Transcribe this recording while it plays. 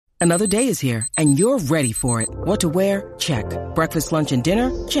Another day is here, and you're ready for it. What to wear? Check. Breakfast, lunch, and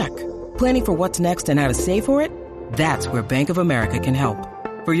dinner? Check. Planning for what's next and how to save for it? That's where Bank of America can help.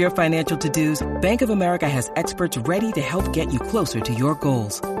 For your financial to-dos, Bank of America has experts ready to help get you closer to your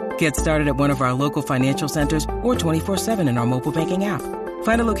goals. Get started at one of our local financial centers or 24/7 in our mobile banking app.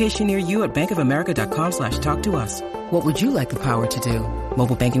 Find a location near you at bankofamerica.com/talktous. What would you like the power to do?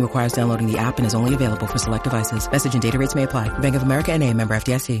 Mobile banking requires downloading the app and is only available for select devices. Message and data rates may apply. Bank of America N.A., member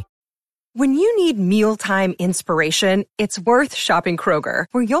FDIC. When you need mealtime inspiration, it's worth shopping Kroger,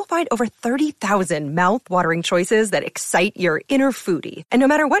 where you'll find over 30,000 mouth-watering choices that excite your inner foodie. And no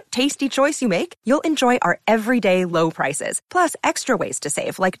matter what tasty choice you make, you'll enjoy our everyday low prices, plus extra ways to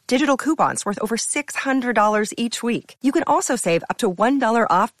save, like digital coupons worth over $600 each week. You can also save up to $1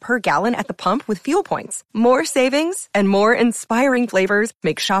 off per gallon at the pump with fuel points. More savings and more inspiring flavors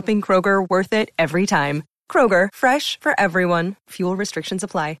make shopping Kroger worth it every time. Kroger, fresh for everyone. Fuel restrictions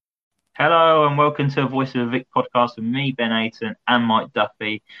apply. Hello and welcome to a Voice of a Vic podcast with me, Ben Ayton, and Mike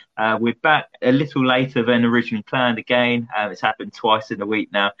Duffy. We're back a little later than originally planned again. It's happened twice in a week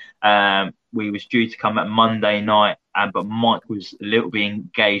now. We was due to come back Monday night, but Mike was a little bit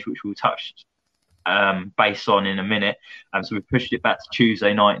engaged, which we'll touch base on in a minute. So we pushed it back to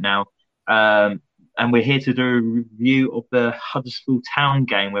Tuesday night now. And we're here to do a review of the Huddersfield Town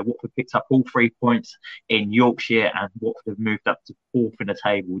game, where Watford picked up all 3 points in Yorkshire, and Watford have moved up to fourth in the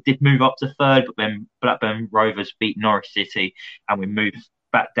table. We did move up to third, but then Blackburn Rovers beat Norwich City, and we moved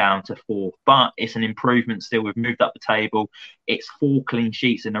back down to fourth. But it's an improvement still. We've moved up the table. It's 4 clean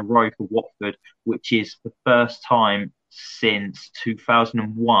sheets in a row for Watford, which is the first time since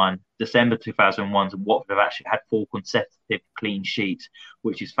 2001, December 2001, and Watford have actually had 4 consecutive clean sheets,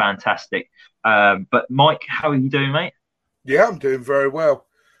 which is fantastic. But Mike, how are you doing, mate? Yeah, I'm doing very well.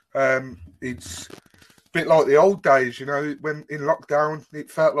 It's a bit like the old days, you know, when in lockdown, it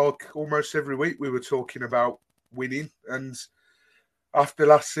felt like almost every week we were talking about winning, and after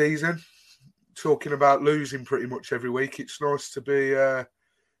last season, talking about losing pretty much every week. It's nice to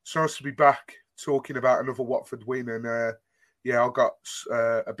be back talking about another Watford win. And I got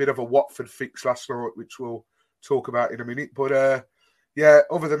a bit of a Watford fix last night, which we'll talk about in a minute. But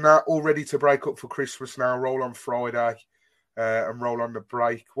other than that, all ready to break up for Christmas now. Roll on Friday and roll on the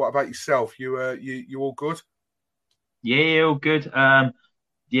break. What about yourself? You all good? Yeah, all good.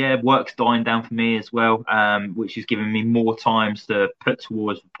 Work's dying down for me as well, which is giving me more times to put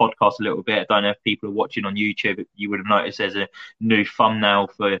towards the podcast a little bit. I don't know if people are watching on YouTube, but you would have noticed there's a new thumbnail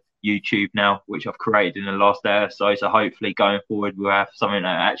for YouTube now, which I've created in the last day or so. So hopefully going forward, we'll have something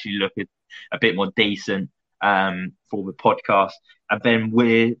that actually look a bit more decent for the podcast. And then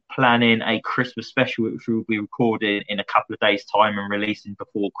we're planning a Christmas special, which we'll be recording in a couple of days' time and releasing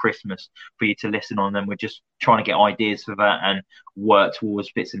before Christmas for you to listen on. And we're just trying to get ideas for that and work towards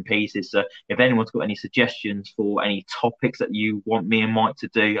bits and pieces. So if anyone's got any suggestions for any topics that you want me and Mike to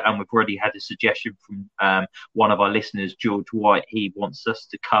do, and we've already had a suggestion from one of our listeners, George White. He wants us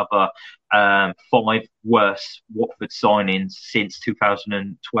to cover 5 worst Watford signings since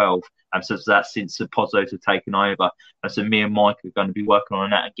 2012. So that's since the Pozzos have taken over. And so me and Mike are going to be working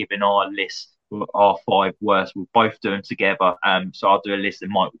on that and giving our list, our 5 worst. We'll both do them together. So I'll do a list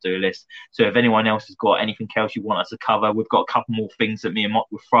and Mike will do a list. So if anyone else has got anything else you want us to cover, we've got a couple more things that me and Mike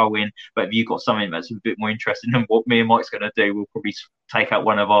will throw in. But if you've got something that's a bit more interesting than what me and Mike's going to do, we'll probably take out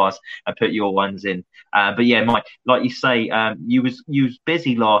one of ours and put your ones in. But yeah, Mike, like you say, you was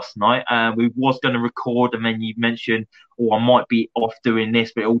busy last night. We was going to record, and then you mentioned, I might be off doing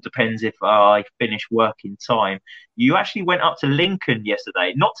this, but it all depends if I finish work in time. You actually went up to Lincoln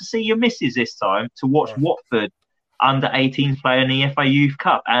yesterday, not to see your missus this time, to watch Watford under 18s play in the FA Youth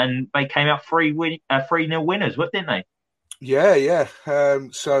Cup, and they came out 3-0 winners, didn't they? Yeah.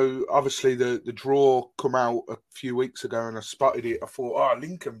 So obviously the draw come out a few weeks ago, and I spotted it. I thought,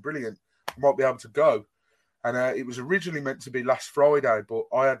 Lincoln, brilliant. I might be able to go. And it was originally meant to be last Friday, but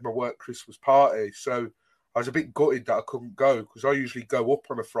I had my work Christmas party, so I was a bit gutted that I couldn't go, because I usually go up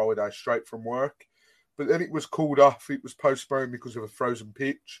on a Friday straight from work. But then it was called off. It was postponed because of a frozen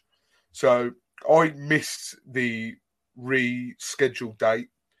pitch. So I missed the rescheduled date,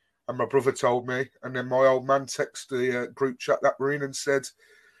 and my brother told me. And then my old man texted the group chat that we're in and said,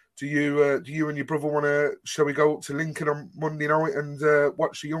 do you and your brother want to, shall we go up to Lincoln on Monday night and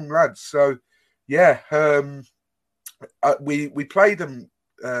watch the young lads? So, yeah, we played them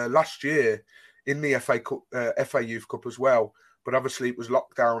last year in the FA Youth Cup as well. But obviously it was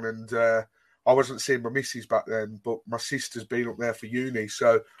lockdown, and I wasn't seeing my missus back then, but my sister's been up there for uni,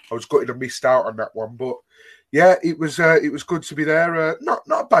 so I was gutted I missed out on that one. But yeah, it was good to be there. Not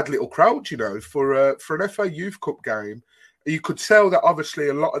a bad little crowd, you know, for an FA Youth Cup game. you could tell that obviously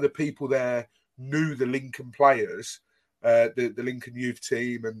a lot of the people there knew the Lincoln players, the Lincoln youth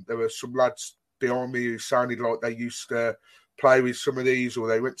team, and there were some lads behind me who sounded like they used to play with some of these or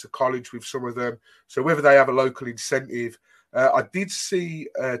they went to college with some of them. So whether they have a local incentive. I did see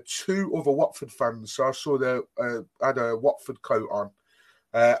 2 other Watford fans. So I saw they had a Watford coat on.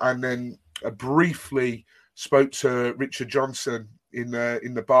 And then I briefly spoke to Richard Johnson in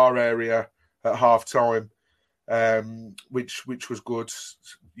the bar area at half-time, which was good.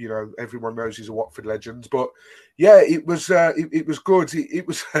 You know, everyone knows he's a Watford legend. But, yeah, it was good. It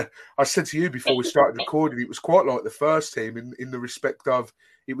was. I said to you before we started recording, it was quite like the first team in the respect of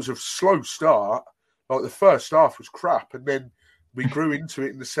it was a slow start. Like the first half was crap, and then we grew into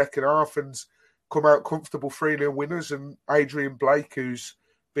it in the second half and come out comfortable 3-0 winners. And Adrian Blake, who's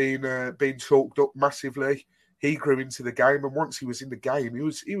been talked up massively, he grew into the game. And once he was in the game,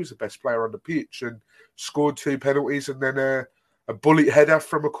 he was the best player on the pitch and scored 2 penalties, and then a bullet header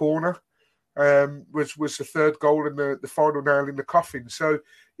from a corner was the third goal and the final nail in the coffin. So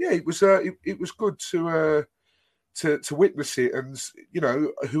yeah, it was good to witness it. And you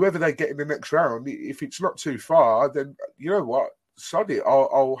know, whoever they get in the next round, if it's not too far, then you know what, sod it,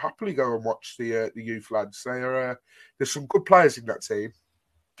 I'll happily go and watch the youth lads. There's some good players in that team.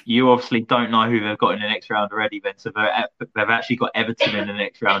 You obviously don't know who they've got in the next round already, Ben. So they've actually got Everton in the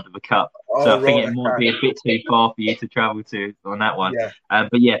next round of the Cup. So I think it might be a bit too far for you to travel to on that one.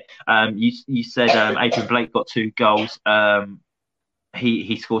 Yeah. You said Adrian Blake got 2 goals.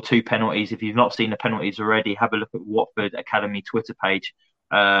 He scored 2 penalties. If you've not seen the penalties already, have a look at Watford Academy Twitter page.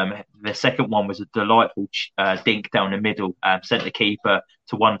 The second one was a delightful dink down the middle, sent the keeper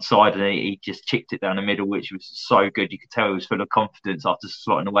to one side, and he just chipped it down the middle, which was so good. You could tell he was full of confidence after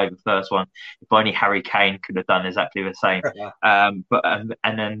slotting away the first one. If only Harry Kane could have done exactly the same.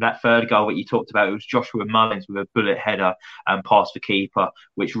 And then that third goal that you talked about, it was Joshua Mullins with a bullet header and past the keeper,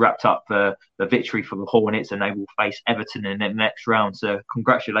 which wrapped up the victory for the Hornets, and they will face Everton in the next round. So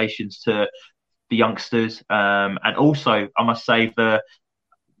congratulations to the youngsters. And also, I must say,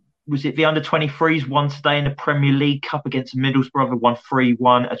 was it the under-23s won today in the Premier League Cup against Middlesbrough? They won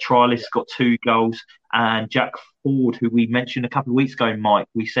 3-1. A trialist got 2 goals. And Jack Ford, who we mentioned a couple of weeks ago, Mike,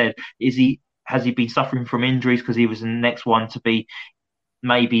 we said, has he been suffering from injuries because he was the next one to be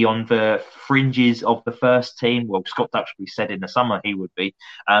maybe on the fringes of the first team? Well, Scott Duxbury said in the summer he would be.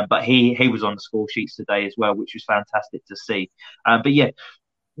 But he was on the score sheets today as well, which was fantastic to see. But yeah,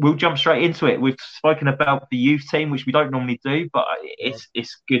 we'll jump straight into it. We've spoken about the youth team, which we don't normally do, but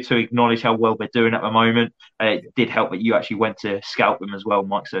it's good to acknowledge how well they're doing at the moment. It did help that you actually went to scout them as well,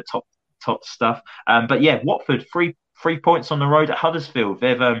 Mike, so top stuff. But yeah, Watford, three points on the road at Huddersfield.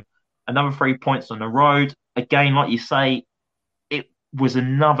 They've another 3 points on the road. Again, like you say, it was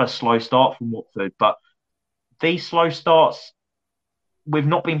another slow start from Watford, but these slow starts, we've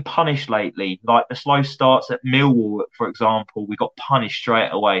not been punished lately. Like the slow starts at Millwall, for example, we got punished straight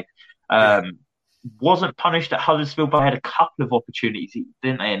away. Wasn't punished at Huddersfield, but had a couple of opportunities,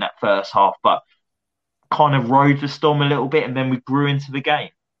 didn't they, in that first half, but kind of rode the storm a little bit, and then we grew into the game.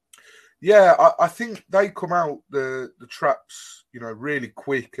 Yeah, I think they come out the traps, you know, really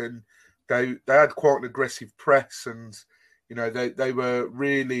quick, and they had quite an aggressive press, and you know they were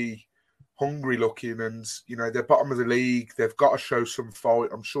really hungry looking, and you know they're bottom of the league. They've got to show some fight.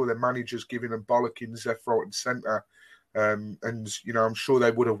 I'm sure their manager's giving them bollockings left, right, and centre. And you know I'm sure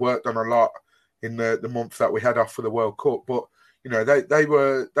they would have worked on a lot in the month that we had off for the World Cup. But you know they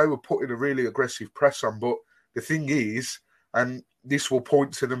were putting a really aggressive press on. But the thing is, and this will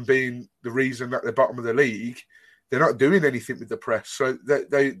point to them being the reason that they're bottom of the league, they're not doing anything with the press. So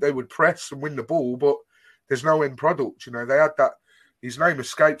they would press and win the ball, but there's no end product. You know they had that. His name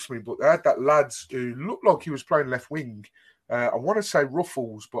escapes me, but they had that lad who looked like he was playing left wing. I want to say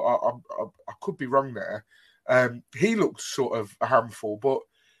Ruffles, but I could be wrong there. He looked sort of a handful, but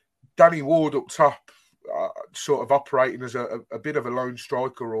Danny Ward up top, sort of operating as a bit of a lone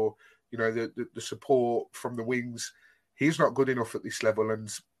striker, or you know the support from the wings. He's not good enough at this level,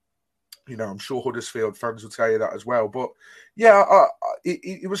 and you know I'm sure Huddersfield fans will tell you that as well. But yeah,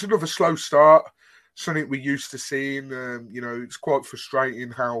 it was another slow start. Something we're used to seeing. You know, it's quite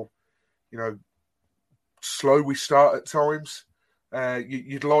frustrating how, you know, slow we start at times.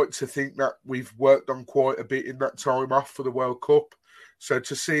 You'd like to think that we've worked on quite a bit in that time off for the World Cup. So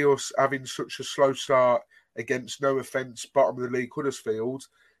to see us having such a slow start against, no offence, bottom of the league Huddersfield,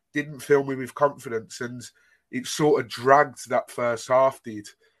 didn't fill me with confidence, and it sort of dragged that first half. Did.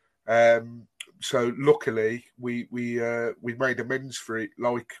 So luckily we made amends for it,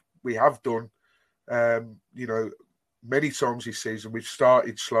 like we have done. You know, many times this season we've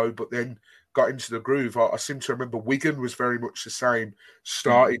started slow, but then got into the groove. I seem to remember Wigan was very much the same,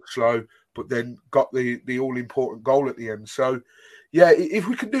 starting slow, but then got the all-important goal at the end. So, yeah, if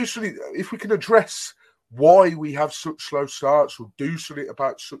we can do something, if we can address why we have such slow starts or do something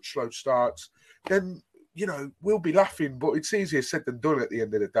about such slow starts, then, we'll be laughing. But it's easier said than done at the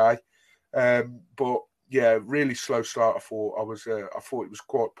end of the day. But, yeah, really slow start, I thought it was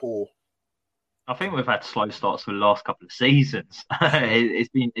quite poor. I think we've had slow starts for the last couple of seasons.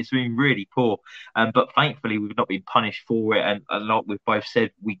 It's been really poor, but thankfully we've not been punished for it. And like we've both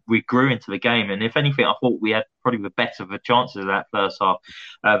said, we grew into the game. And if anything, I thought we had probably the better of the chances of that first half.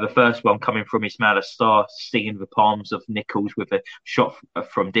 The first one coming from Ismaila Sarr, stinging the palms of Nichols with a shot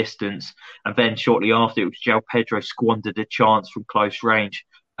from distance, and then shortly after it was João Pedro squandered a chance from close range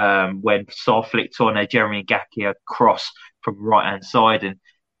when Sarr flicked on a Jeremy Ngakia cross from the right hand side. And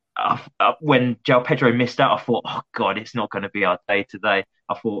when João Pedro missed out, I thought, oh God, it's not going to be our day today.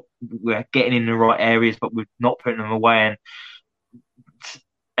 I thought we're getting in the right areas, but we're not putting them away. And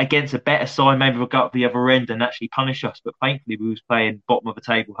against a better side, maybe we'll go up the other end and actually punish us. But thankfully, we was playing bottom of the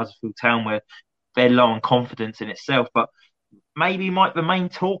table, Huddersfield Town, where they're low on confidence in itself. But maybe the main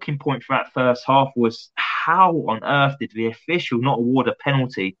talking point for that first half was how on earth did the official not award a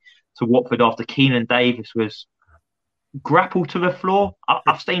penalty to Watford after Keenan Davis was grappled to the floor?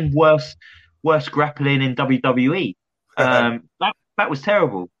 I've seen worse grappling in WWE. That was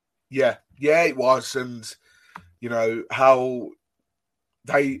terrible. Yeah, it was, and how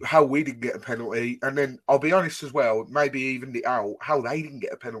we didn't get a penalty, and then I'll be honest as well, maybe even how they didn't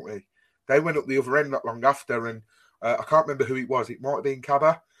get a penalty. They went up the other end not long after, and I can't remember who it was. It might have been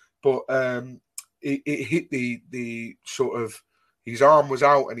Kaba, but it hit the sort of, his arm was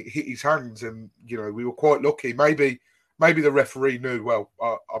out and it hit his hands, and we were quite lucky. Maybe the referee knew, well,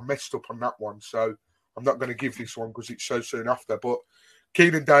 I messed up on that one, so I'm not going to give this one because it's so soon after. But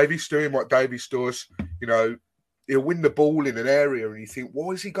Keenan Davis doing what Davis does, he'll win the ball in an area and you think,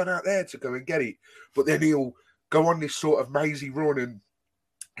 why has he gone out there to go and get it? But then he'll go on this sort of mazy run and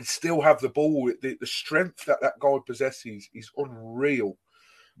still have the ball. The strength that guy possesses is unreal.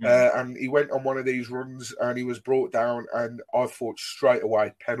 And he went on one of these runs and he was brought down, and I thought straight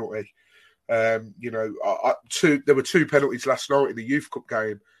away, penalty. There were two penalties last night in the Youth Cup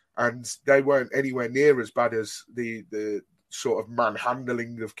game, and they weren't anywhere near as bad as the sort of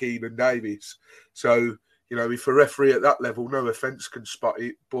manhandling of Keenan Davis. So, if a referee at that level, no offence, can spot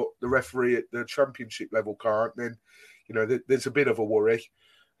it, but the referee at the Championship level can't, then, there's a bit of a worry.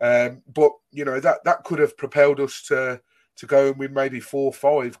 But, that could have propelled us to go and win maybe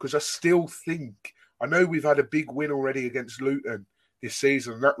 4-5, because I still think, I know we've had a big win already against Luton this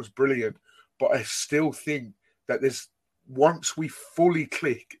season, and that was brilliant. But I still think that once we fully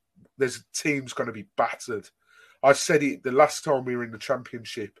click, there's a team's going to be battered. I said it the last time we were in the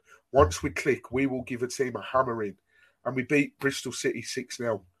Championship. Once we click, we will give a team a hammering. And we beat Bristol City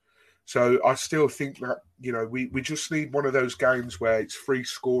 6-0. So I still think that, we just need one of those games where it's free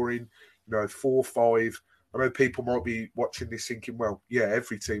scoring, 4-5. I know people might be watching this thinking, well, yeah,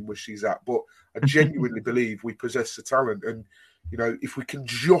 every team wishes that. But I genuinely believe we possess the talent. And if we can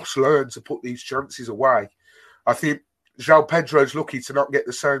just learn to put these chances away, I think João Pedro's lucky to not get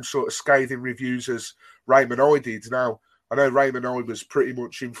the same sort of scathing reviews as Raymond I did. Now, I know Raymond I was pretty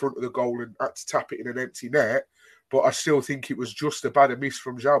much in front of the goal and had to tap it in an empty net, but I still think it was just as bad a miss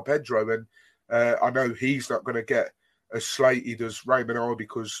from João Pedro. And I know he's not going to get as slated as Raymond I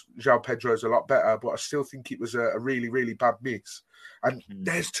because João Pedro's a lot better, but I still think it was a really, really bad miss. And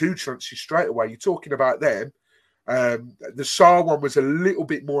there's two chances straight away. You're talking about them. The Sarr one was a little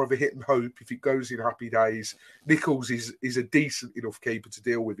bit more of a hit and hope if it goes in happy days. Nichols is a decent enough keeper to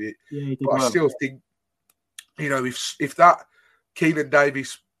deal with it. Yeah, but I still think, if that Keenan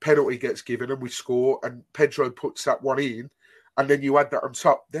Davis penalty gets given and we score and Pedro puts that one in, and then you add that on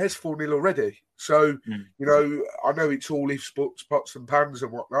top, there's 4-0 already. So, I know it's all ifs, buts, pots and pans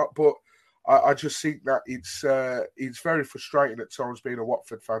and whatnot, but I just think that it's very frustrating at times being a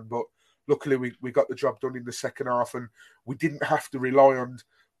Watford fan, but luckily we got the job done in the second half and we didn't have to rely on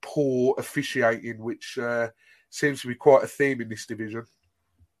poor officiating, which seems to be quite a theme in this division.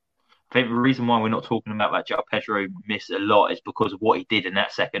 I think the reason why we're not talking about that João Pedro miss a lot is because of what he did in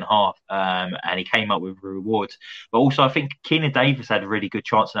that second half, and he came up with rewards. But also, I think Keenan Davis had a really good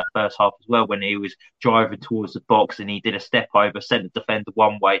chance in that first half as well when he was driving towards the box and he did a step over, sent the defender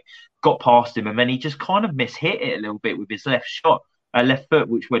one way, got past him, and then he just kind of mishit it a little bit with his left foot,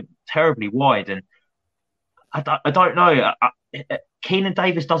 which went terribly wide. And I don't know. Keenan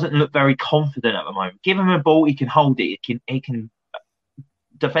Davis doesn't look very confident at the moment. Give him a ball, he can hold it. He can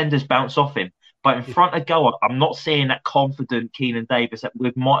defenders bounce off him. But in front of goal, I'm not seeing that confident Keenan Davis that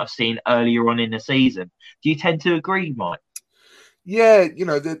we might have seen earlier on in the season. Do you tend to agree, Mike? Yeah,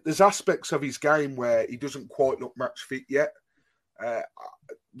 there's aspects of his game where he doesn't quite look match fit yet.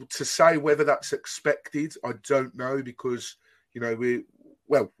 To say whether that's expected, I don't know, because we're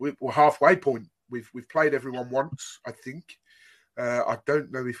halfway point. We've played everyone once, I think. I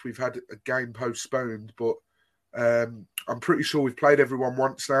don't know if we've had a game postponed, but I'm pretty sure we've played everyone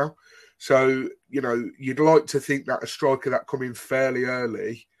once now. So you'd like to think that a striker that come in fairly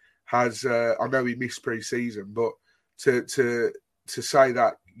early has. I know he missed pre-season, but to say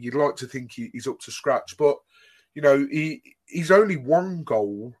that, you'd like to think he's up to scratch. But he's only one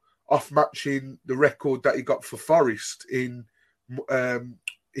goal off matching the record that he got for Forest in.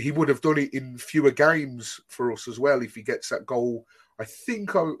 He would have done it in fewer games for us as well if he gets that goal. I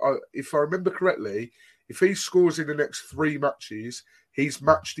think, if I remember correctly, if he scores in the next 3 matches, he's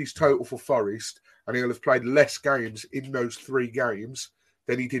matched his total for Forest, and he'll have played less games in those 3 games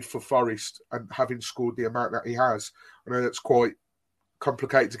than he did for Forest, and having scored the amount that he has. I know that's quite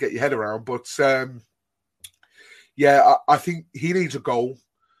complicated to get your head around, but I think he needs a goal.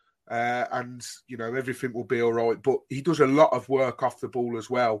 And everything will be all right. But he does a lot of work off the ball as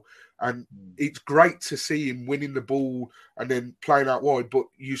well, and it's great to see him winning the ball and then playing out wide. But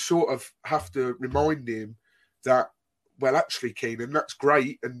you sort of have to remind him that, well, actually, Keenan, that's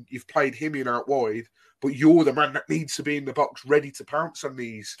great, and you've played him in out wide, but you're the man that needs to be in the box, ready to pounce on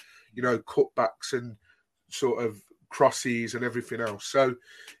these, cutbacks and sort of crosses and everything else. So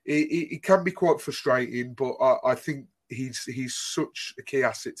it can be quite frustrating, but I think he's such a key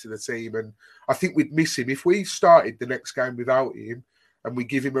asset to the team, and I think we'd miss him if we started the next game without him and we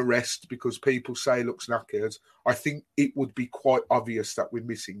give him a rest because people say he looks knackered. I think it would be quite obvious that we're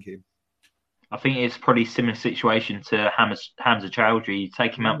missing him. I think it's probably a similar situation to Hamza Chowdhury. You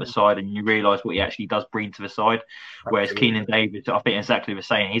take him out the side and you realise what he actually does bring to the side. Whereas Keenan Davis, I think exactly the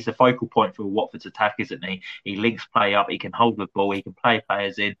same. He's the focal point for Watford's attack, isn't he? He links play up, he can hold the ball, he can play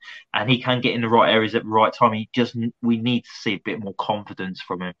players in, and he can get in the right areas at the right time. We need to see a bit more confidence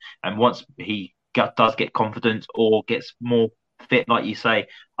from him. And once he does get confidence or gets more fit, like you say,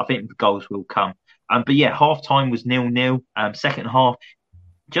 I think the goals will come. But yeah, half time was 0-0. Second half,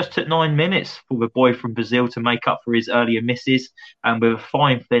 just took 9 minutes for the boy from Brazil to make up for his earlier misses, and with a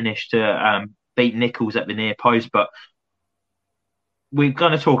fine finish to beat Nichols at the near post. But we're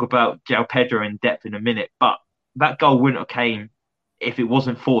going to talk about João Pedro in depth in a minute, but that goal wouldn't have came if it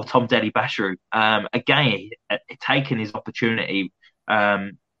wasn't for Tom Deli-Bashiru. Again, taking his opportunity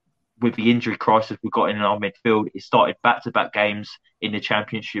with the injury crisis we've got in our midfield. He started back-to-back games in the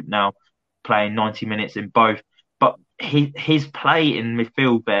Championship now, playing 90 minutes in both. But his play in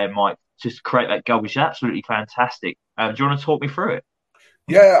midfield there, Mike, just create that goal was absolutely fantastic. Do you want to talk me through it?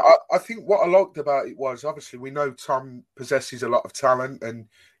 Yeah, I think what I liked about it was, obviously, we know Tom possesses a lot of talent, and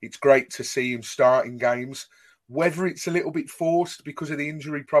it's great to see him starting games. Whether it's a little bit forced because of the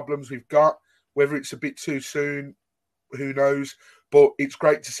injury problems we've got, whether it's a bit too soon, who knows? But it's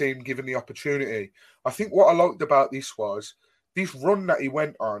great to see him given the opportunity. I think what I liked about this was this run that he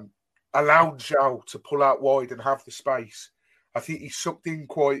went on allowed João to pull out wide and have the space. I think he sucked in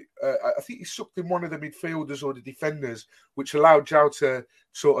one of the midfielders or the defenders, which allowed João to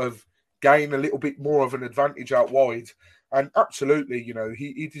sort of gain a little bit more of an advantage out wide. And absolutely,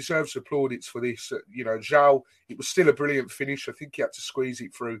 he deserves applaudits for this. João, it was still a brilliant finish. I think he had to squeeze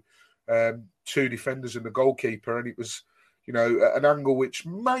it through 2 defenders and the goalkeeper, and it was, an angle which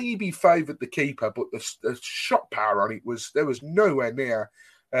maybe favoured the keeper, but the shot power on it there was nowhere near.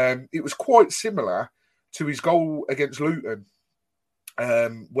 It was quite similar to his goal against Luton,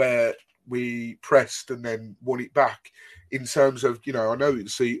 where we pressed and then won it back in terms of, I know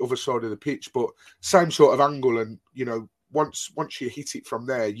it's the other side of the pitch, but same sort of angle. And, once you hit it from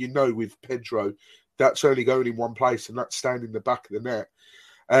there, with Pedro, that's only going in one place, and that's staying in the back of the net.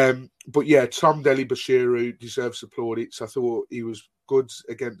 But yeah, Tom Deli-Bashiru deserves plaudits. I thought he was good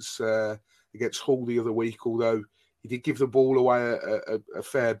against Hull the other week, although he did give the ball away a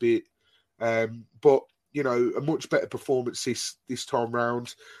fair bit. But, a much better performance this time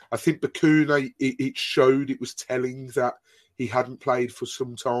round. I think Bakuna, it showed, it was telling that he hadn't played for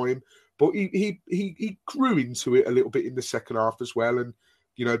some time. But he grew into it a little bit in the second half as well. And,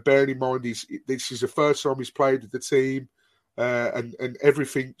 bearing in mind, this is the first time he's played with the team. And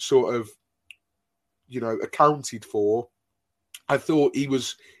everything sort of, accounted for. I thought he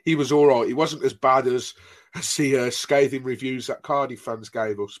was all right. He wasn't as bad as the scathing reviews that Cardiff fans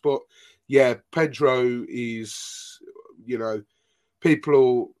gave us. But yeah, Pedro is,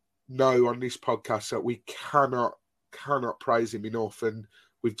 people know on this podcast that we cannot praise him enough. And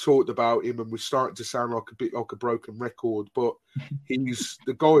we've talked about him, and we're starting to sound like a bit like a broken record. But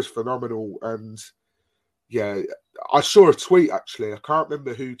the guy is phenomenal, and yeah, I saw a tweet actually. I can't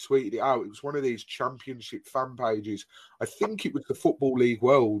remember who tweeted it out. It was one of these Championship fan pages. I think it was the Football League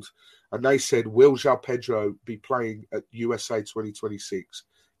World, and they said, "Will João Pedro be playing at USA 2026?"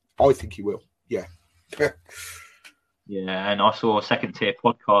 I think he will. Yeah. Yeah, and I saw a Second Tier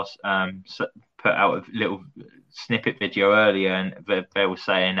podcast put out a little snippet video earlier, and they were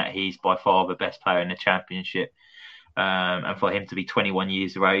saying that he's by far the best player in the Championship. And for him to be 21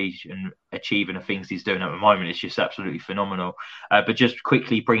 years of age and achieving the things he's doing at the moment is just absolutely phenomenal. But just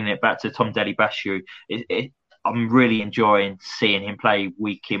quickly bringing it back to Tom Delibashiru, I'm really enjoying seeing him play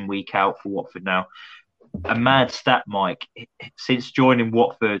week in, week out for Watford now. A mad stat, Mike, since joining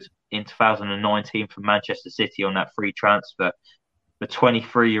Watford in 2019 from Manchester City on that free transfer, the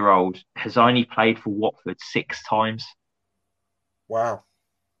 23-year-old has only played for Watford 6 times. Wow.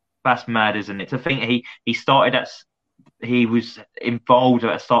 That's mad, isn't it? To think he was involved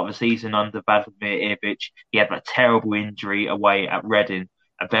at the start of the season under Vladimir Ivic. He had a terrible injury away at Reading.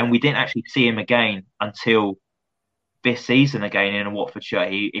 And then we didn't actually see him again until this season again in a Watford shirt.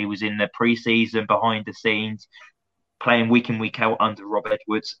 He was in the pre-season behind the scenes, playing week in, week out under Rob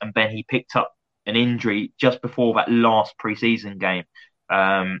Edwards. And then he picked up an injury just before that last pre-season game,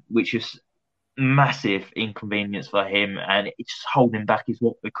 which is massive inconvenience for him, and it's just holding back his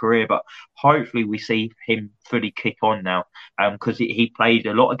Watford career. But hopefully we see him fully kick on now, because he played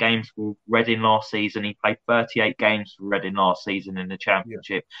a lot of games for Reading last season. He played 38 games for Reading last season in the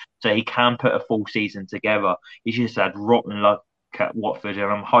Championship, so he can put a full season together. He's just had rotten luck at Watford,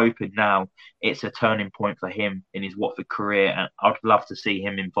 and I'm hoping now it's a turning point for him in his Watford career, and I'd love to see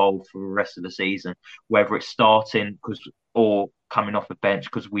him involved for the rest of the season, whether it's starting or coming off the bench,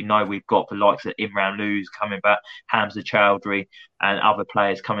 because we know we've got the likes of Imran Luz coming back, Hamza Chowdhury, and other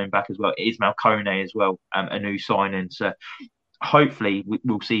players coming back as well. Ismail Kone as well, a new signing. So hopefully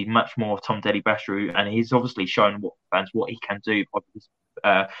we'll see much more of Tom Delibashiru, and he's obviously shown fans what he can do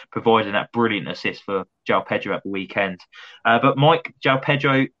by providing that brilliant assist for João Pedro at the weekend. But Mike, João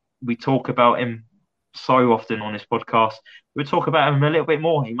Pedro, we talk about him so often on this podcast. We'll talk about him a little bit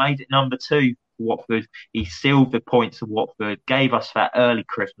more. He made it number 2 for Watford. He sealed the points of Watford, gave us that early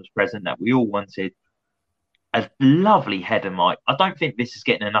Christmas present that we all wanted. A lovely header, Mike. I don't think this is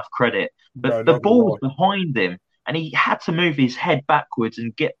getting enough credit, but the ball was behind him, and he had to move his head backwards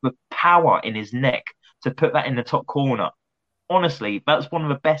and get the power in his neck to put that in the top corner. Honestly, that's one of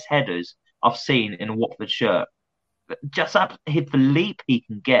the best headers I've seen in a Watford shirt. Just the leap he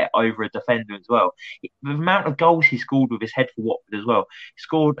can get over a defender as well. The amount of goals he scored with his head for Watford as well. He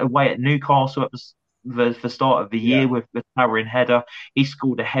scored away at Newcastle at the start of the year with the towering header. He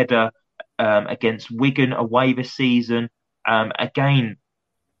scored a header against Wigan away this season. Again,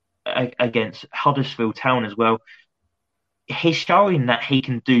 against Huddersfield Town as well. He's showing that he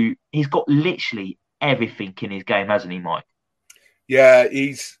can do. He's got literally everything in his game, hasn't he, Mike? Yeah,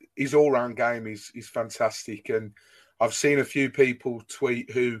 his all-round game is fantastic, and I've seen a few people tweet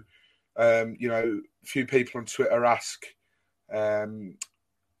who, a few people on Twitter ask,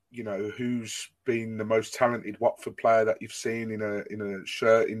 who's been the most talented Watford player that you've seen in a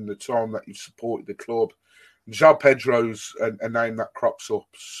shirt in the time that you've supported the club. And João Pedro's a name that crops up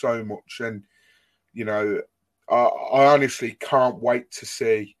so much, and I honestly can't wait to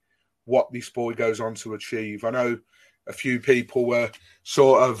see what this boy goes on to achieve. I know a few people were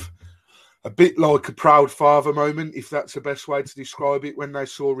sort of a bit like a proud father moment, if that's the best way to describe it, when they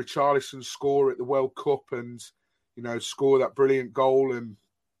saw Richarlison score at the World Cup and, score that brilliant goal and,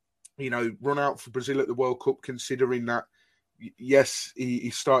 run out for Brazil at the World Cup, considering that, yes,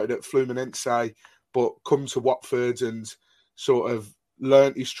 he started at Fluminense, but come to Watford and sort of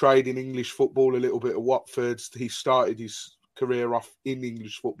learnt his trade in English football a little bit at Watford. He started his career off in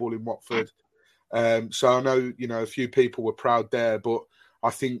English football in Watford. So I know, a few people were proud there, but I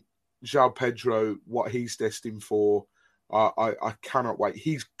think João Pedro, what he's destined for, I cannot wait.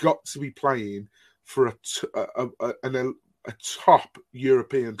 He's got to be playing for a top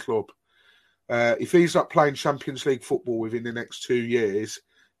European club. If he's not playing Champions League football within the next 2 years,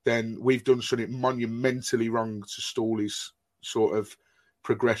 then we've done something monumentally wrong to stall his sort of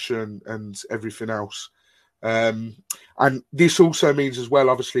progression and everything else. And this also means as well,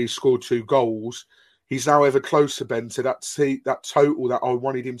 obviously, he scored 2 goals. He's now ever closer, Ben, to that total that I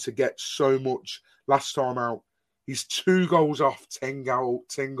wanted him to get so much last time out. He's 2 goals off 10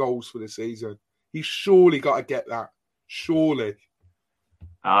 goals for the season. He's surely got to get that. Surely.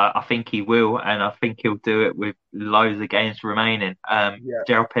 I think he will, and I think he'll do it with loads of games remaining. Yeah,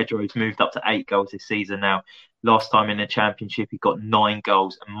 Gerald Pedro's moved up to 8 goals this season now. Last time in the Championship, he got 9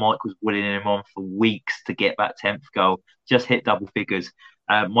 goals, and Mike was willing him on for weeks to get that 10th goal. Just hit double figures.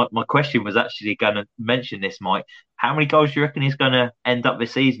 My question was actually going to mention this, Mike. How many goals do you reckon he's going to end up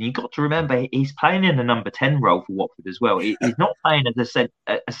this season? You've got to remember he's playing in the number 10 role for Watford as well. He's not playing as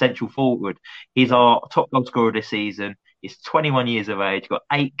a central forward. He's our top goal scorer this season. He's 21 years of age, got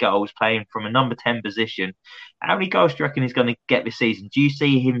 8 goals playing from a number 10 position. How many goals do you reckon he's going to get this season? Do you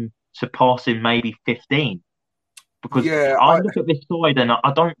see him surpassing maybe 15? Because yeah. I look at this side and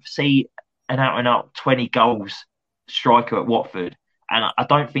I don't see an out-and-out 20 goals striker at Watford. And I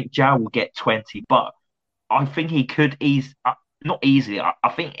don't think Joe will get 20, but I think he could not easily. I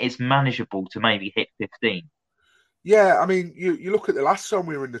think it's manageable to maybe hit 15. Yeah, I mean, you look at the last time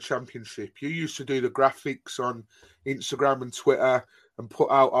we were in the Championship, you used to do the graphics on Instagram and Twitter and put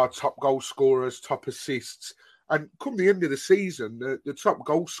out our top goal scorers, top assists. And come the end of the season, the top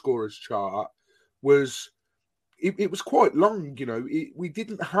goal scorers chart was, it was quite long, we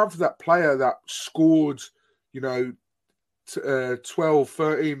didn't have that player that scored, 12,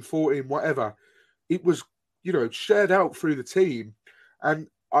 13, 14, whatever. It was, shared out through the team. And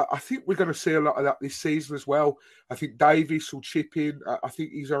I think we're going to see a lot of that this season as well. I think Davies will chip in. I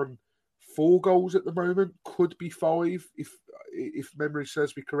think he's on 4 goals at the moment. Could be 5 if memory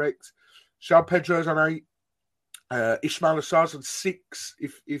serves me correct. João Pedro's on 8. Ismail Assar's on 6.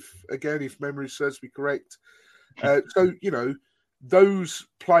 If memory serves me correct. So those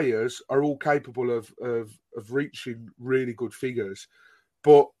players are all capable of reaching really good figures.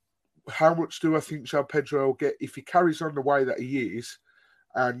 But how much do I think João Pedro will get if he carries on the way that he is?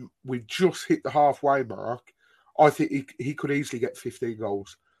 And we've just hit the halfway mark. I think he could easily get 15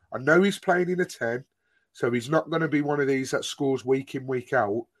 goals. I know he's playing in a 10, so he's not going to be one of these that scores week in, week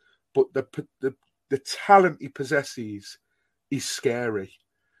out. But the talent he possesses is scary.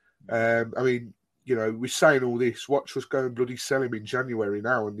 I mean, we're saying all this. Watch us go and bloody sell him in January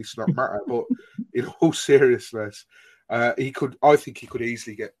now, and this not matter. But in all seriousness, I think he could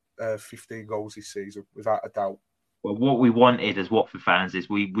easily get 15 goals this season, without a doubt. Well, what we wanted as Watford fans is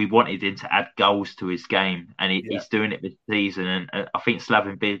we wanted him to add goals to his game, and he's doing it this season. And I think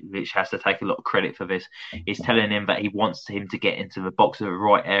Slaven Bilic has to take a lot of credit for this. He's telling him that he wants him to get into the box at the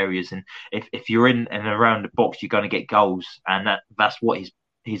right areas, and if you're in and around the box, you're going to get goals, and that's what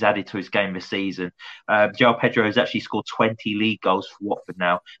he's added to his game this season. João Pedro has actually scored 20 league goals for Watford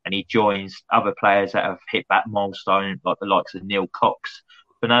now, and he joins other players that have hit that milestone, like the likes of Neil Cox,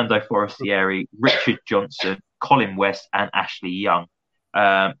 Fernando Forestieri, Richard Johnson, Colin West, and Ashley Young.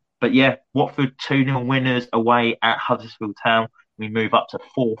 But yeah, Watford 2-0 winners away at Huddersfield Town. We move up to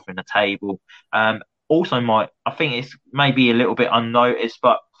 4th in the table. Also, Mike, I think it's maybe a little bit unnoticed,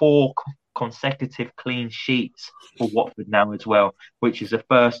 but 4 consecutive clean sheets for Watford now as well, which is the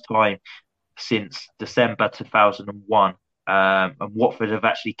first time since December 2001. And Watford have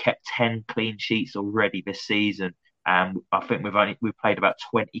actually kept 10 clean sheets already this season. And I think we've played about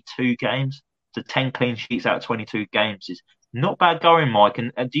 22 games. So 10 clean sheets out of 22 games is not bad going, Mike.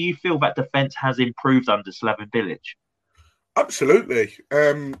 And do you feel that defence has improved under Slaven Bilic? Absolutely.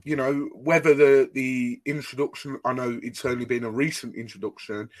 Whether the introduction, I know it's only been a recent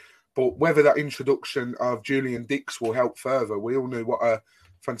introduction, but whether that introduction of Julian Dix will help further. We all knew what a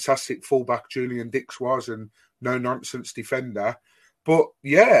fantastic fullback Julian Dix was and no-nonsense defender. But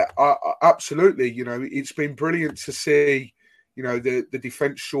yeah, absolutely. It's been brilliant to see, the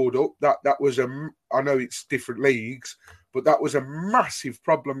defence shored up. That was I know it's different leagues, but that was a massive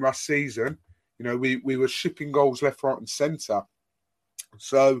problem last season. We were shipping goals left, right and centre.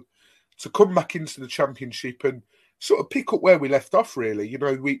 So to come back into the Championship and sort of pick up where we left off, really.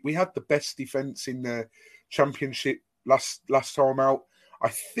 We had the best defence in the Championship last time out. I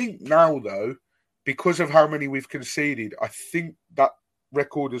think now, though, because of how many we've conceded, I think that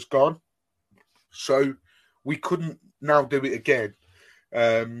record has gone. So we couldn't now do it again.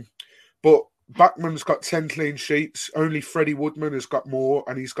 But Bachmann's got 10 clean sheets. Only Freddie Woodman has got more,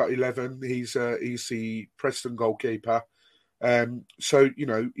 and he's got 11. He's the Preston goalkeeper. So,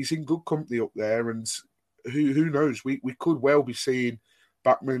 he's in good company up there. And who knows? We could well be seeing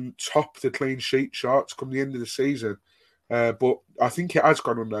Bachmann top the clean sheet charts come the end of the season. But I think it has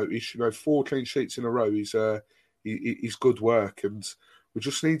gone unnoticed. 4 clean sheets in a row is good work, and we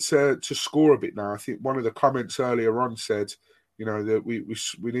just need to score a bit now. I think one of the comments earlier on said, that we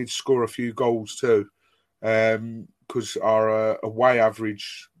need to score a few goals too, because our away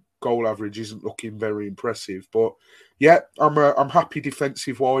goal average isn't looking very impressive. But yeah, I'm happy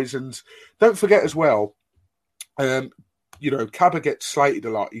defensive wise, and don't forget as well, Cabba gets slated a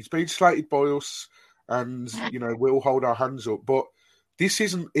lot. He's been slated by us, and we'll hold our hands up. But this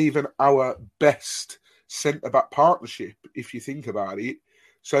isn't even our best centre-back partnership, if you think about it.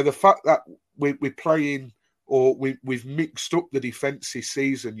 So the fact that we're playing, or we've mixed up the defence this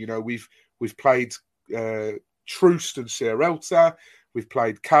season. We've played Troost and Sierralta, we've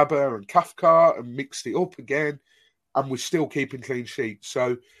played Cabba and Cathcart and mixed it up again, and we're still keeping clean sheets.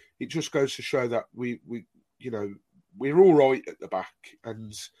 So it just goes to show that we're all right at the back.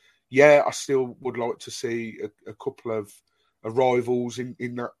 And I still would like to see a couple of rivals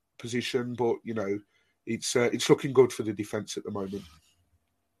in that position, but it's looking good for the defence at the moment.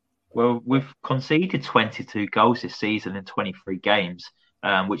 Well, we've conceded 22 goals this season in 23 games,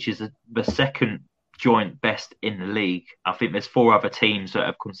 which is the second joint best in the league. I think there's 4 other teams that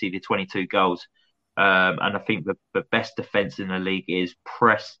have conceded 22 goals. And I think the best defence in the league is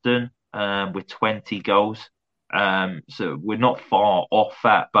Preston with 20 goals. So we're not far off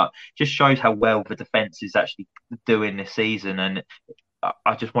that, but just shows how well the defence is actually doing this season. And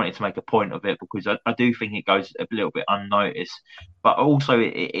I just wanted to make a point of it because I do think it goes a little bit unnoticed. But also,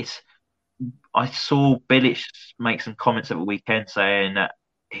 I saw Bilic make some comments at the weekend saying that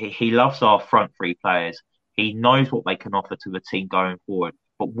he loves our front 3 players. He knows what they can offer to the team going forward.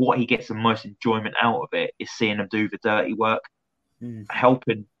 But what he gets the most enjoyment out of it is seeing them do the dirty work,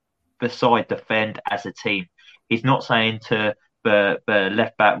 helping the side defend as a team. He's not saying to the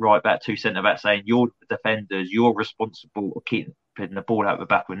left back, right back, 2 centre backs, saying you're the defenders, you're responsible for keeping the ball out of the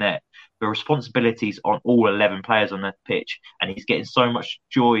back of the net. The responsibility's on all 11 players on the pitch, and he's getting so much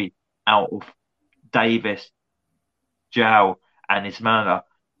joy out of Davis, João, and Ismaila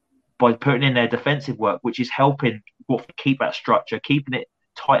by putting in their defensive work, which is helping Watford keep that structure, keeping it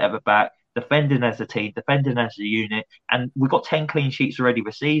tight at the back, defending as a team, defending as a unit. And we've got 10 clean sheets already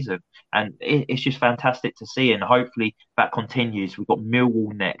this season. And it's just fantastic to see. And hopefully that continues. We've got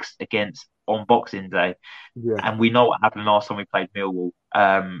Millwall next on Boxing Day. Yeah. And we know what happened last time we played Millwall.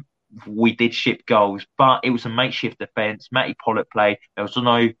 We did ship goals, but it was a makeshift defence. Matty Pollock played. There was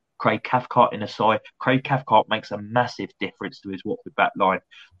no Craig Cathcart in the side. Craig Cathcart makes a massive difference to his Watford back line.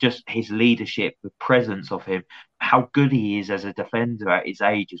 Just his leadership, the presence of him, how good he is as a defender at his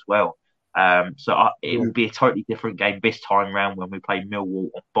age as well. It will be a totally different game this time round when we play Millwall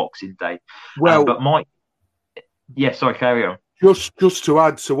on Boxing Day. Well, but Mike, sorry, carry on. Just to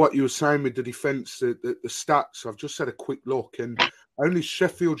add to what you were saying with the defence, the stats, I've just had a quick look, and only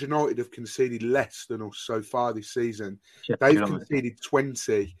Sheffield United have conceded less than us so far this season. They've conceded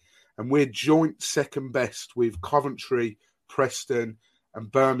 20, and we're joint second best with Coventry, Preston,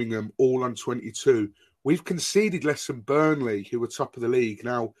 and Birmingham all on 22. We've conceded less than Burnley, who are top of the league.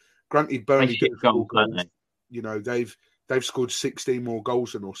 Now, granted, Burnley do score goals. They've scored 16 more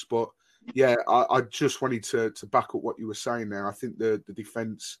goals than us, but I just wanted to back up what you were saying there. I think the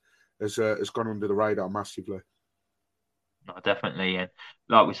defence has gone under the radar massively. No, definitely. And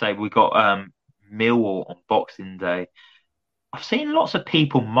like we say, we've got Millwall on Boxing Day. I've seen lots of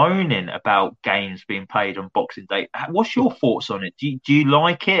people moaning about games being played on Boxing Day. What's your thoughts on it? Do you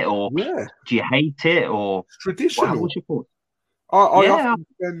like it, or do you hate it, or it's traditional? What's your thoughts? I often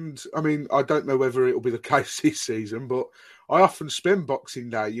spend. I mean, I don't know whether it'll be the case this season, but I often spend Boxing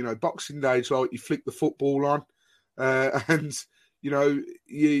Day. Boxing Day is like you flick the football on, and you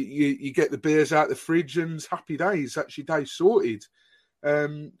get the beers out the fridge, and happy days. That's your day sorted.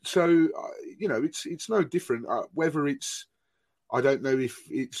 It's no different. Whether it's, I don't know if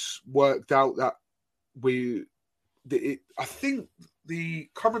it's worked out that I think the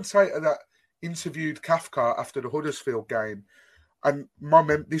commentator that interviewed Cathcart after the Huddersfield game, and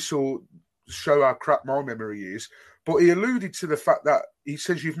this will show how crap my memory is, but he alluded to the fact that he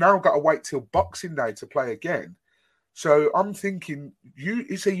says you've now got to wait till Boxing Day to play again. So I'm thinking,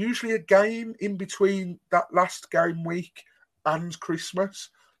 is there usually a game in between that last game week and Christmas?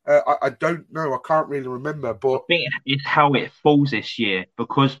 I don't know. I can't really remember. But I think it's how it falls this year,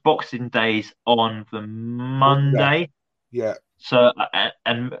 because Boxing Day's on the Monday. Yeah. So,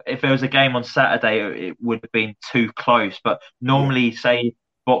 and if there was a game on Saturday, it would have been too close. But normally, say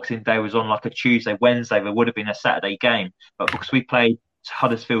Boxing Day was on like a Tuesday, Wednesday, there would have been a Saturday game. But because we played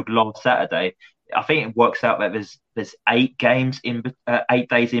Huddersfield last Saturday, I think it works out that there's 8 days in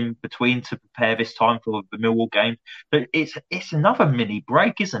between to prepare this time for the Millwall game. But it's another mini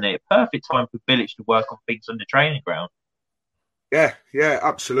break, isn't it? Perfect time for Bilic to work on things on the training ground. Yeah,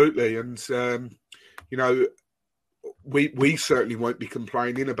 absolutely. And we certainly won't be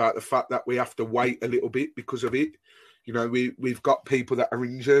complaining about the fact that we have to wait a little bit because of it. We've got people that are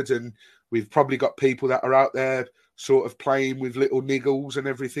injured, and we've probably got people that are out there sort of playing with little niggles and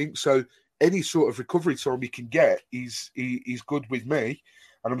everything. So any sort of recovery time he can get, he's good with me,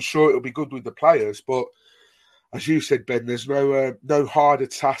 and I'm sure it'll be good with the players. But as you said, Ben, there's no harder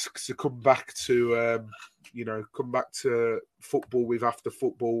task to come back to football with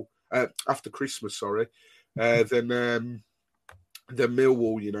after Christmas, than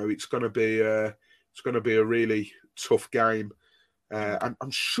Millwall. You know, it's going to be a really tough game. And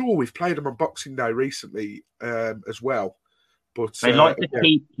I'm sure we've played them on Boxing Day recently as well. But they like to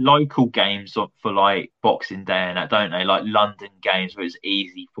keep local games up for like Boxing Day and that, don't they? Like London games where it's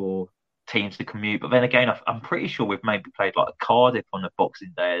easy for teams to commute. But then again, I'm pretty sure we've maybe played like Cardiff on a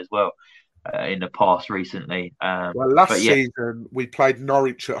Boxing Day as well in the past recently. Last season we played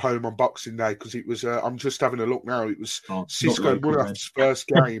Norwich at home on Boxing Day because it was. I'm just having a look now. It was Cisco Munoz' first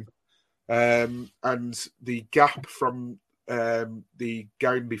game, and the gap from the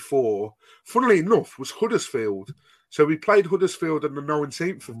game before, funnily enough, was Huddersfield. So we played Huddersfield on the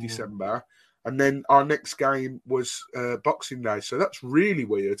 19th of December, and then our next game was Boxing Day. So that's really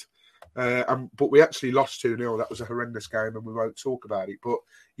weird. But we actually lost 2-0. That was a horrendous game, and we won't talk about it. But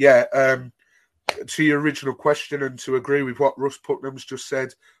yeah, to your original question, and to agree with what Russ Putnam's just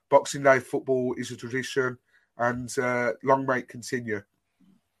said, Boxing Day football is a tradition, and long may it continue.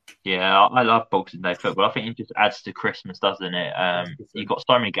 Yeah, I love Boxing Day football. I think it just adds to Christmas, doesn't it? You've got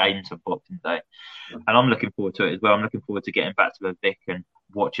so many games for Boxing Day, and I'm looking forward to it as well. I'm looking forward to getting back to the Vic and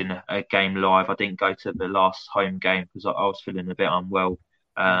watching a game live. I didn't go to the last home game because I was feeling a bit unwell,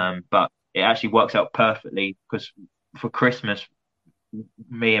 but it actually works out perfectly because for Christmas,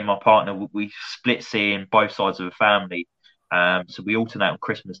 me and my partner, we split seeing both sides of the family. So we alternate on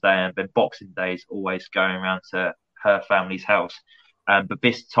Christmas Day, and then Boxing Day is always going around to her family's house. But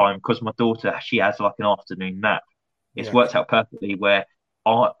this time, because my daughter, she has like an afternoon nap, it's worked out perfectly where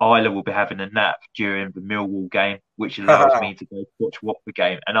Isla will be having a nap during the Millwall game, which allows me to go watch Watford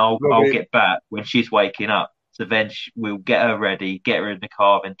game. And I'll get back when she's waking up. So then we'll get her ready, get her in the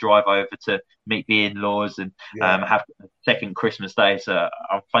car, and drive over to meet the in-laws and have a second Christmas Day. So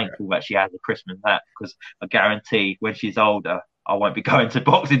I'm thankful that she has a Christmas nap because I guarantee when she's older, I won't be going to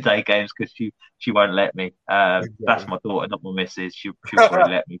Boxing Day games because she won't let me. That's my daughter, not my missus. She'll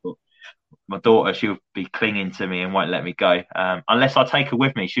probably let me, but my daughter, she'll be clinging to me and won't let me go unless I take her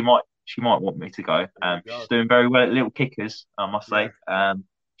with me. She might want me to go. She's doing very well at Little Kickers, I must say.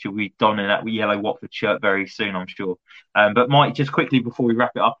 She'll be donning that yellow Watford shirt very soon, I'm sure. But Mike, just quickly before we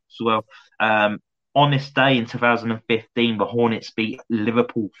wrap it up as well, on this day in 2015, the Hornets beat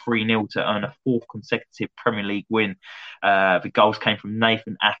Liverpool 3-0 to earn a fourth consecutive Premier League win. The goals came from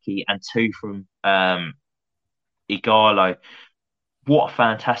Nathan Ake and 2 from Igalo. What a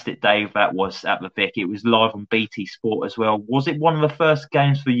fantastic day that was at the Vic. It was live on BT Sport as well. Was it one of the first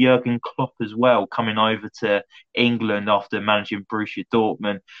games for Jurgen Klopp as well, coming over to England after managing Borussia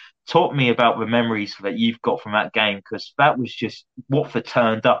Dortmund? Talk me about the memories that you've got from that game, because that was just Watford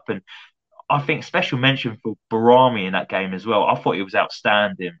turned up. And I think special mention for Barami in that game as well. I thought he was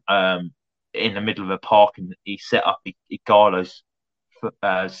outstanding in the middle of the park, and he set up Igalo's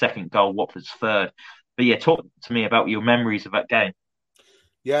second goal, Watford's third. But yeah, talk to me about your memories of that game.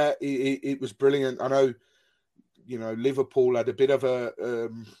 Yeah, it was brilliant. I know, Liverpool had a bit of a,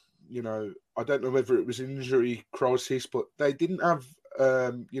 I don't know whether it was injury crisis, but they didn't have,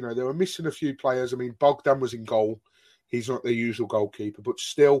 they were missing a few players. I mean, Bogdan was in goal. He's not their usual goalkeeper, but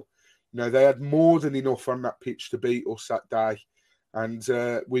still, they had more than enough on that pitch to beat us that day. And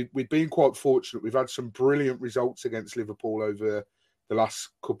we've been quite fortunate. We've had some brilliant results against Liverpool over the last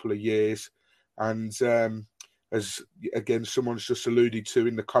couple of years. And as, again, someone's just alluded to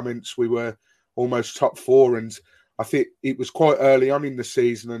in the comments, we were almost top 4. And I think it was quite early on in the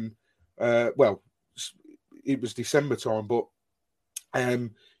season. And, it was December time. But,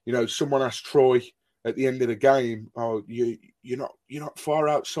 someone asked Troy at the end of the game, you're not far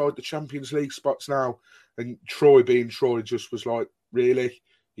outside the Champions League spots now. And Troy, being Troy, just was like, really?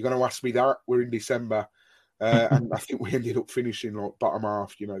 You're going to ask me that? We're in December. And I think we ended up finishing like bottom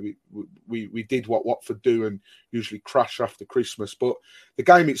half. We did what Watford do and usually crash after Christmas. But the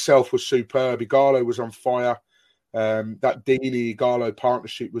game itself was superb. Igalo was on fire. That Deeney-Igalo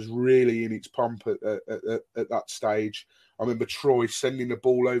partnership was really in its pomp at that stage. I remember Troy sending the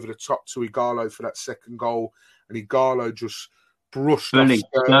ball over the top to Igalo for that second goal, and Igalo just brushed off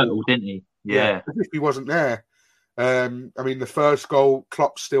Skirtle, didn't he? Yeah. As if he wasn't there. The first goal,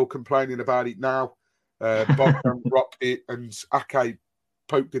 Klopp's still complaining about it now. Bogdan rocked it and Ake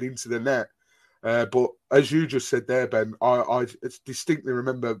poked it into the net. But as you just said there, Ben, I distinctly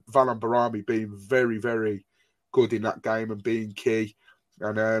remember Valon Barami being very, very good in that game and being key.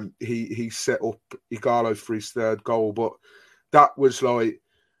 And he set up Igalo for his third goal. But that was like,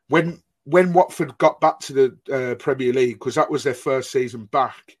 when when Watford got back to the Premier League, because that was their first season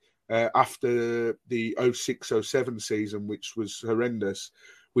back after the 06-07 season, which was horrendous,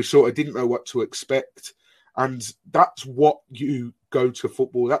 we sort of didn't know what to expect. And that's what you go to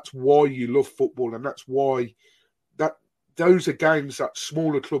football. That's why you love football. And that's why those are games that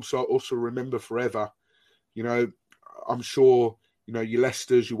smaller clubs also remember forever. You know, I'm sure, you know, your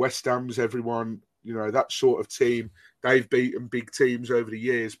Leicesters, your West Hams, everyone, you know, that sort of team, they've beaten big teams over the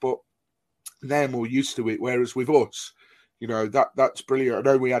years, but they're more used to it. Whereas with us, you know, that's brilliant. I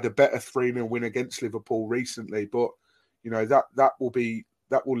know we had a better 3-0 win against Liverpool recently, but, you know, that will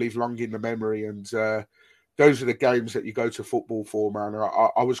live long in the memory. And those are the games that you go to football for, man.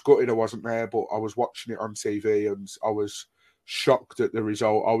 I was gutted I wasn't there, but I was watching it on TV and I was shocked at the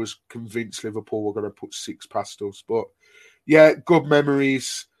result. I was convinced Liverpool were going to put 6 past us. But, yeah, good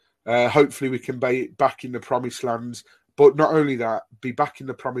memories. Hopefully we can be back in the promised land. But not only that, be back in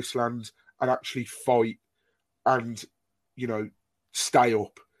the promised land and actually fight and, you know, stay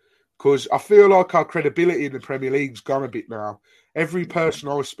up. Because I feel like our credibility in the Premier League's gone a bit now. Every person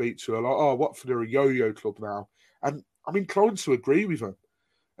I speak to are like, oh, Watford are a yo-yo club now. And I'm inclined to agree with them,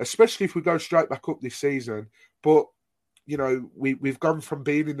 especially if we go straight back up this season. But, you know, we've gone from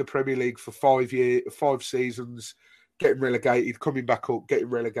being in the Premier League for 5 seasons, getting relegated, coming back up, getting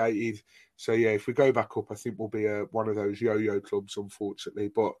relegated. So, yeah, if we go back up, I think we'll be one of those yo-yo clubs,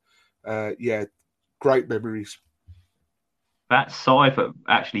 unfortunately. But, yeah, great memories. That side that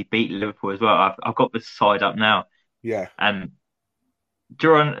actually beat Liverpool as well. I've got the side up now. Yeah. And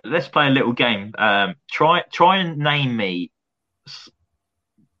Duran, let's play a little game. Try and name me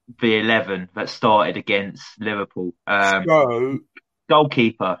the 11 that started against Liverpool. So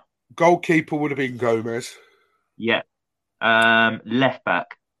goalkeeper would have been Gomez. Yeah. Left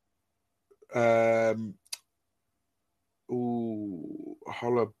back. Holebas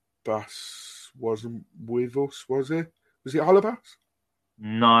wasn't with us, was he? Was it Holebas?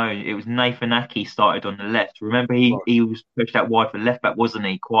 No, it was Nathan Aki started on the left. Remember, he was pushed out wide for left back, wasn't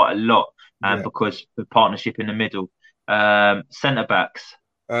he? Quite a lot, because the partnership in the middle. Centre backs.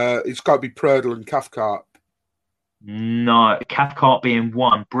 It's got to be Pedro and Cathcart. No, Cathcart being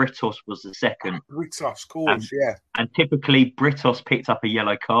one, Britos was the second. Britos, of course, yeah. And typically, Britos picked up a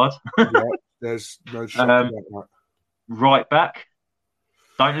yellow card. Yeah, there's no shock about that. Right back.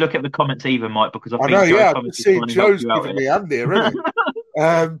 Don't look at the comments either, Mike, because I think Joe's giving me hand here, isn't he?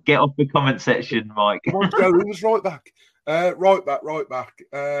 Get off the comment section, Mike. Come on, Joe, who was right back? Right back.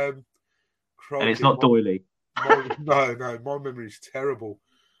 And it's not Doyley. No, my memory's terrible.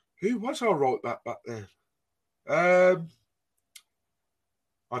 Who was our right back then? I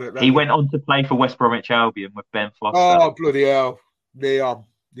don't know. He went on to play for West Bromwich Albion with Ben Foster. Oh, bloody hell. Neom,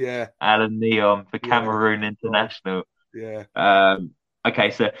 yeah. Alan Neom for Cameroon International. Yeah.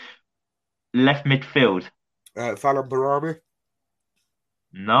 Okay, so left midfield. Fallon Barami?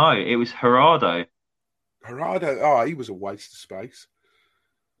 No, it was Gerardo. Oh, he was a waste of space.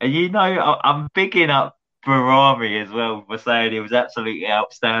 And you know, I'm bigging up Barami as well for saying he was absolutely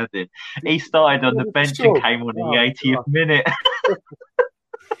outstanding. He started on the bench and came on in the 80th minute.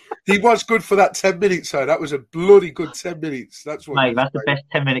 He was good for that 10 minutes, though. That was a bloody good 10 minutes. That's what. Mate, that's the best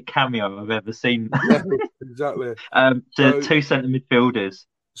 10-minute cameo I've ever seen. Yeah, exactly. So 2 centre midfielders.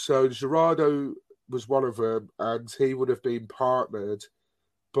 So Gerardo was one of them, and he would have been partnered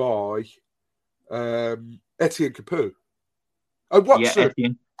by Etienne Capoue. Oh, Watson. Yeah,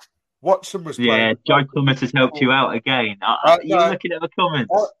 Etienne. Watson was playing. Yeah, Joe Thomas has helped you out again. You're looking at the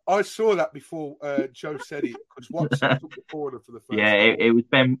comments. I saw that before Joe said it, because Watson took the corner for the first time. It was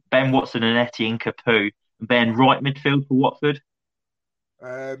Ben Watson and Etienne Capoue. And then right midfield for Watford?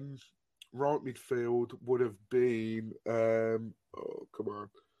 Right midfield would have been... come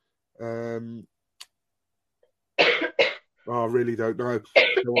on. I really don't know.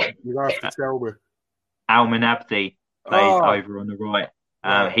 You have to tell me. Alman Abdi played over on the right.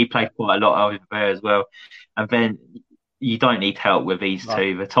 He played quite a lot over there as well. And then you don't need help with these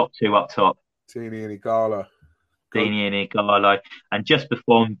two. The top two up top. Dini and Igalo. And just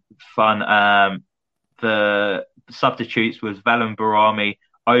before fun, the substitutes was Valon Barami,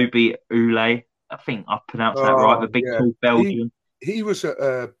 Obi Ule. I think I pronounced that right. The big tall Belgian. He was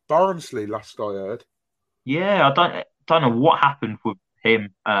at Barnsley last I heard. Yeah, I don't know what happened with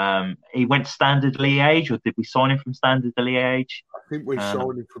him. He went Standard Liège, or did we sign him from Standard Liège? I think we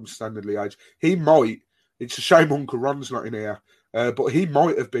signed him from Standard Liège. He might. It's a shame Uncle Ron's not in here, but he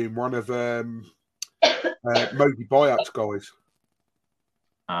might have been one of Mogi Bayat's guys.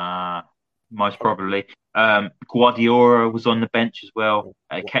 Most probably. Guardiola was on the bench as well.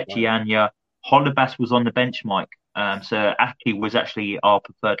 Ketchianya. Holebas was on the bench, Mike. So Aki was actually our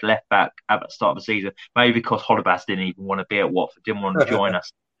preferred left back at the start of the season. Maybe because Holebas didn't even want to be at Watford, didn't want to join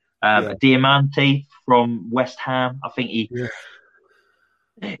us. Yeah. Diamante from West Ham, I think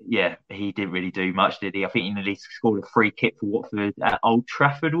Yeah. he didn't really do much, did he? I think he nearly scored a free kick for Watford at Old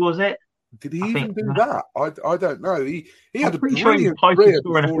Trafford, was it? Did he even do that? I don't know. He had a pretty sure he was brilliant close to career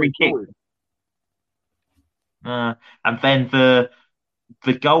scoring a before free he kick. joined. And then the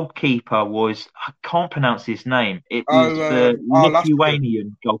goalkeeper was, I can't pronounce his name. It was the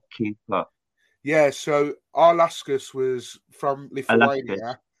Lithuanian goalkeeper. Yeah, so Arlaskas was from Lithuania,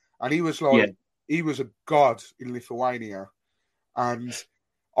 Alaska. and he was he was a god in Lithuania. And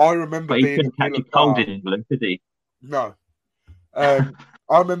I remember But he being couldn't at catch Villa a cold Park. in England, did he? No.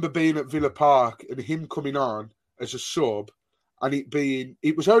 I remember being at Villa Park and him coming on as a sub, and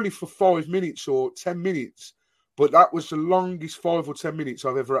it was only for 5 minutes or 10 minutes, but that was the longest 5 or 10 minutes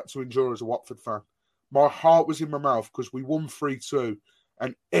I've ever had to endure as a Watford fan. My heart was in my mouth because we won 3-2,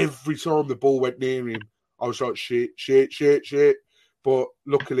 and every time the ball went near him, I was like, shit. But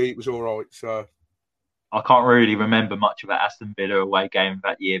luckily it was all right, so... I can't really remember much of that Aston Villa away game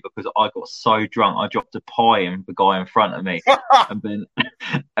that year because I got so drunk I dropped a pie in the guy in front of me,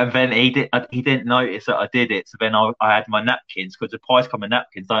 and then he didn't notice that I did it. So then I had my napkins because the pies come in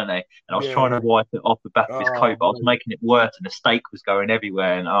napkins, don't they? And I was trying to wipe it off the back of his coat, but I was making it worse, and the steak was going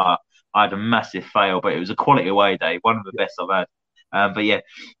everywhere, and I had a massive fail. But it was a quality away day, one of the best I've had. But yeah,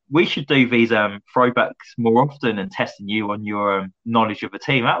 we should do these throwbacks more often and testing you on your knowledge of the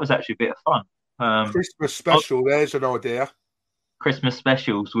team. That was actually a bit of fun. Christmas special, there's an idea. Christmas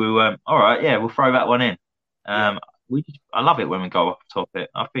specials, we'll all right, yeah, we'll throw that one in. I love it when we go off topic.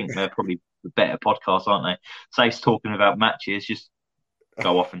 I think they're probably the better podcasts, aren't they? Saves talking about matches, just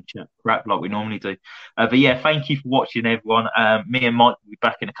go off and chat crap like we normally do. But yeah, thank you for watching, everyone. Me and Mike will be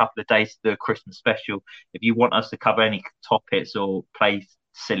back in a couple of days to do a Christmas special. If you want us to cover any topics or play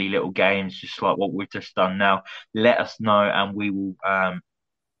silly little games, just like what we've just done now, let us know and we will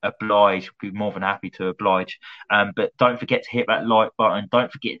oblige. Be more than happy to oblige. But don't forget to hit that like button.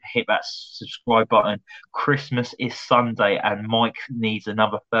 Don't forget to hit that subscribe button. Christmas is Sunday, and Mike needs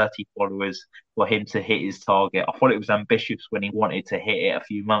another 30 followers for him to hit his target. I thought it was ambitious when he wanted to hit it a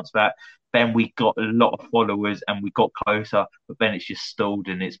few months back. Then we got a lot of followers and we got closer, but then it's just stalled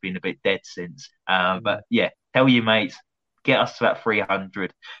and it's been a bit dead since. But yeah, tell your mates, get us to that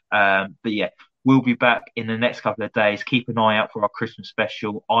 300. But yeah, we'll be back in the next couple of days. Keep an eye out for our Christmas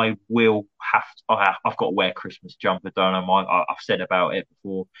special. I've got to wear a Christmas jumper, don't I, Mike? I've said about it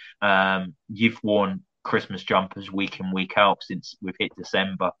before. You've worn Christmas jumpers week in, week out since we've hit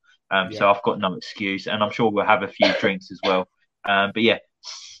December. So I've got no excuse, and I'm sure we'll have a few drinks as well. But yeah,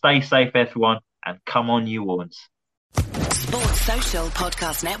 stay safe, everyone, and come on, you Hornets. Sports Social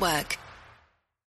Podcast Network.